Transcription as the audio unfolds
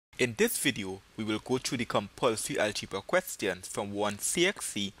In this video, we will go through the compulsory algebra questions from one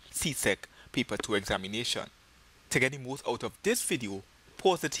CXC CSEC Paper 2 examination. To get the most out of this video,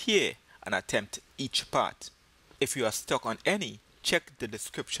 pause it here and attempt each part. If you are stuck on any, check the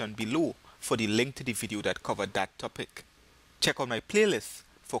description below for the link to the video that covered that topic. Check out my playlist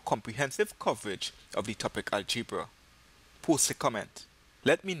for comprehensive coverage of the topic algebra. Post a comment.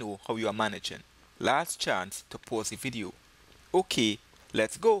 Let me know how you are managing. Last chance to pause the video. Okay,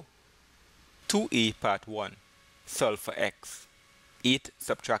 let's go. 2a part 1. Solve for x. 8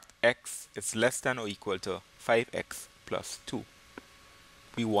 subtract x is less than or equal to 5x plus 2.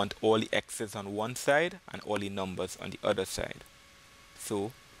 We want all the x's on one side and all the numbers on the other side.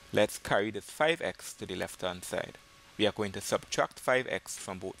 So let's carry this 5x to the left hand side. We are going to subtract 5x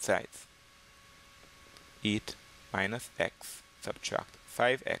from both sides. 8 minus x subtract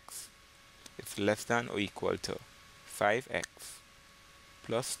 5x is less than or equal to 5x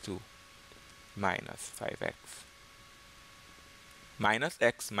plus 2 minus 5x. Minus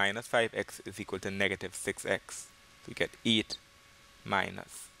x minus 5x is equal to negative 6x. We get 8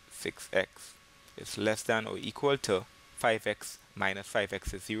 minus 6x is less than or equal to 5x minus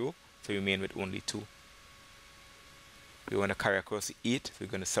 5x is 0, so we remain with only 2. We want to carry across the 8, so we're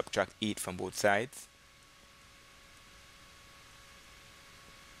going to subtract 8 from both sides.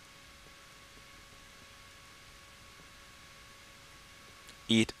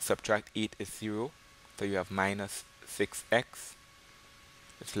 Eight subtract 8 is 0, so you have minus 6x.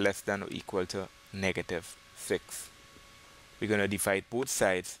 It's less than or equal to negative 6. We're going to divide both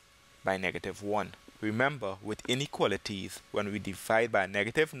sides by negative 1. Remember, with inequalities, when we divide by a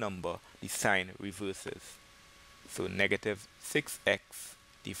negative number, the sign reverses. So negative 6x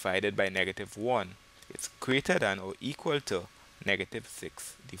divided by negative 1 is greater than or equal to negative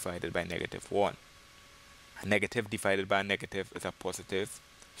 6 divided by negative 1. A negative divided by a negative is a positive,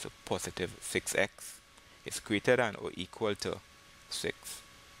 so positive 6x is greater than or equal to 6.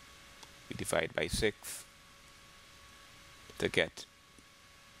 We divide by 6 to get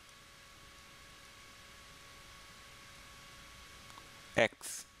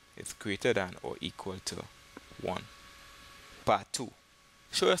x is greater than or equal to 1. Part 2.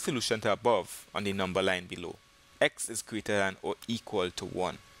 Show your solution to above on the number line below. X is greater than or equal to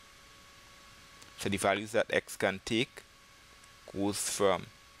 1. So the values that x can take goes from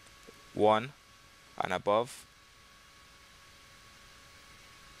 1 and above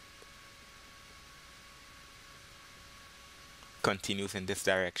continues in this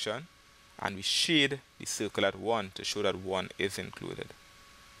direction, and we shade the circle at 1 to show that 1 is included.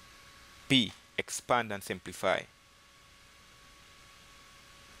 B. Expand and simplify.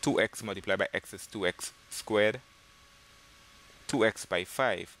 2x multiplied by x is 2x squared. 2x by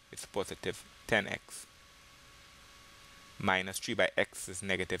 5 is positive 10x. Minus 3 by x is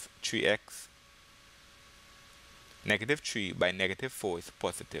negative 3x. Negative 3 by negative 4 is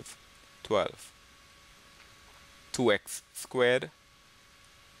positive 12. 2x squared.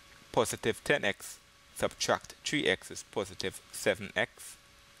 Positive 10x subtract 3x is positive 7x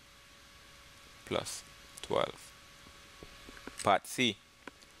plus 12. Part C.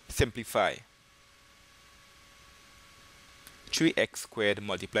 Simplify. 3x squared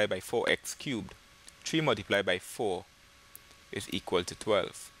multiplied by 4x cubed. 3 multiplied by 4 is equal to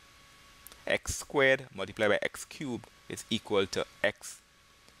 12. X squared multiplied by x cubed is equal to x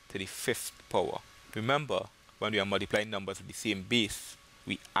to the 5th power. Remember, when we are multiplying numbers with the same base,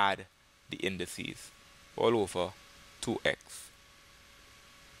 we add the indices all over 2x.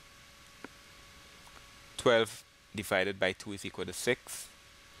 12 divided by 2 is equal to 6.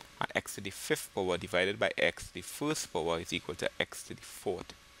 And x to the 5th power divided by x to the 1st power is equal to x to the 4th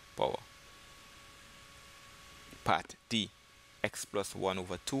power. Part D. X plus 1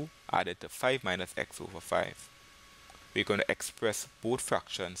 over 2 added to 5 minus x over 5. We're going to express both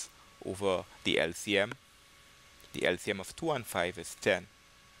fractions over the LCM. The LCM of 2 and 5 is 10.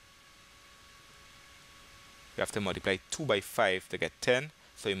 We have to multiply 2 by 5 to get 10,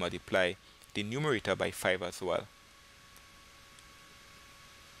 so we multiply the numerator by 5 as well.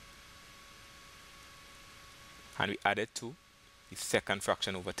 And we added 2, the second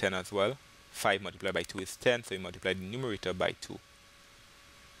fraction over 10 as well. 5 multiplied by 2 is 10, so we multiply the numerator by 2.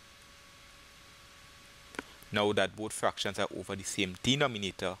 Now that both fractions are over the same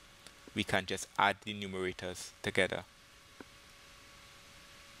denominator, we can just add the numerators together.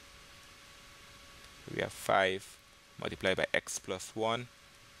 We have 5 multiplied by x plus 1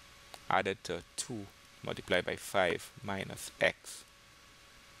 added to 2 multiplied by 5 minus x.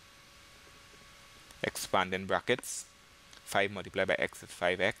 Expand in brackets. 5 multiplied by x is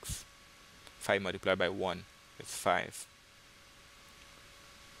 5x. 5 multiplied by 1 is 5.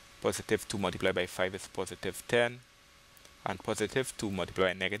 Positive 2 multiplied by 5 is positive 10. And positive 2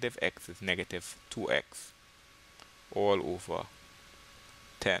 multiplied by negative x is negative 2x. All over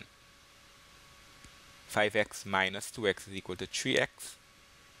 10. 5x minus 2x is equal to 3x.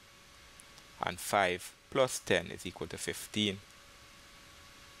 And 5 plus 10 is equal to 15.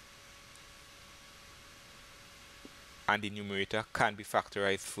 And the numerator can be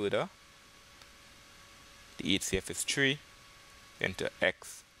factorized further. The HCF is 3 into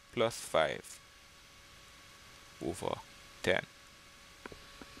x plus 5 over 10.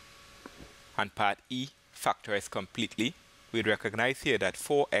 And part E, factorize completely. We recognize here that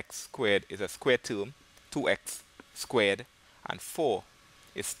 4x squared is a square term, 2x squared, and 4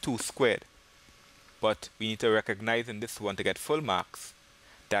 is 2 squared. But we need to recognize in this one, to get full marks,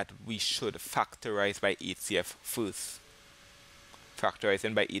 that we should factorize by HCF first.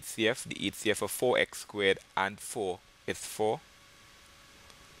 Factorizing by HCF, the HCF of 4x squared and 4 is 4.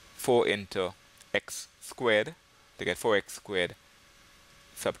 4 into x squared, to get 4x squared,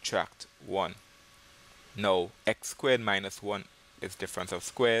 subtract 1. Now, x squared minus 1 is difference of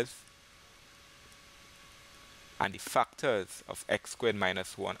squares. And the factors of x squared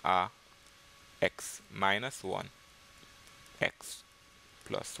minus 1 are x minus 1, x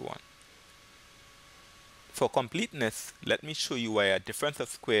plus 1. For completeness, let me show you why a difference of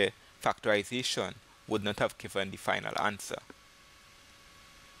square factorization would not have given the final answer.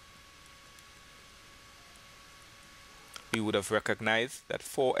 We would have recognized that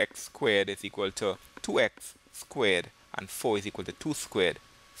 4x squared is equal to 2x squared and 4 is equal to 2 squared.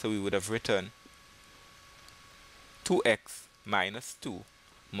 So we would have written 2x minus 2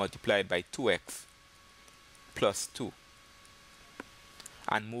 multiplied by 2x plus 2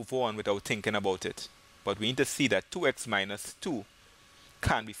 and move on without thinking about it. But we need to see that 2x minus 2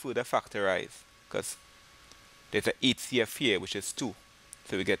 can be further factorized because there's an HCF here which is 2.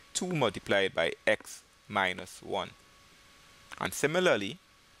 So we get 2 multiplied by x minus 1. And similarly,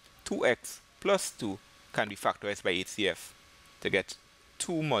 2x plus 2 can be factorized by HCF to get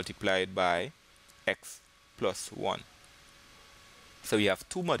 2 multiplied by x plus 1. So we have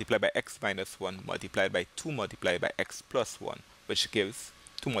 2 multiplied by x minus 1 multiplied by 2 multiplied by x plus 1, which gives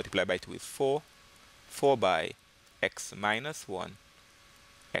 2 multiplied by 2 is 4. 4 by x minus 1,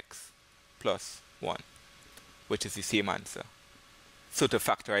 x plus 1, which is the same answer. So to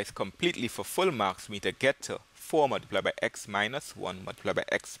factorize completely for full marks, we need to get to 4 multiplied by x minus 1 multiplied by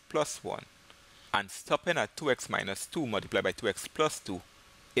x plus 1. And stopping at 2x minus 2 multiplied by 2x plus 2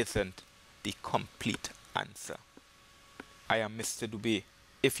 isn't the complete answer. I am Mr. Dube.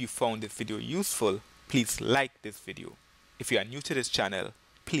 If you found this video useful, please like this video. If you are new to this channel,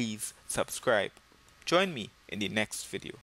 please subscribe. Join me in the next video.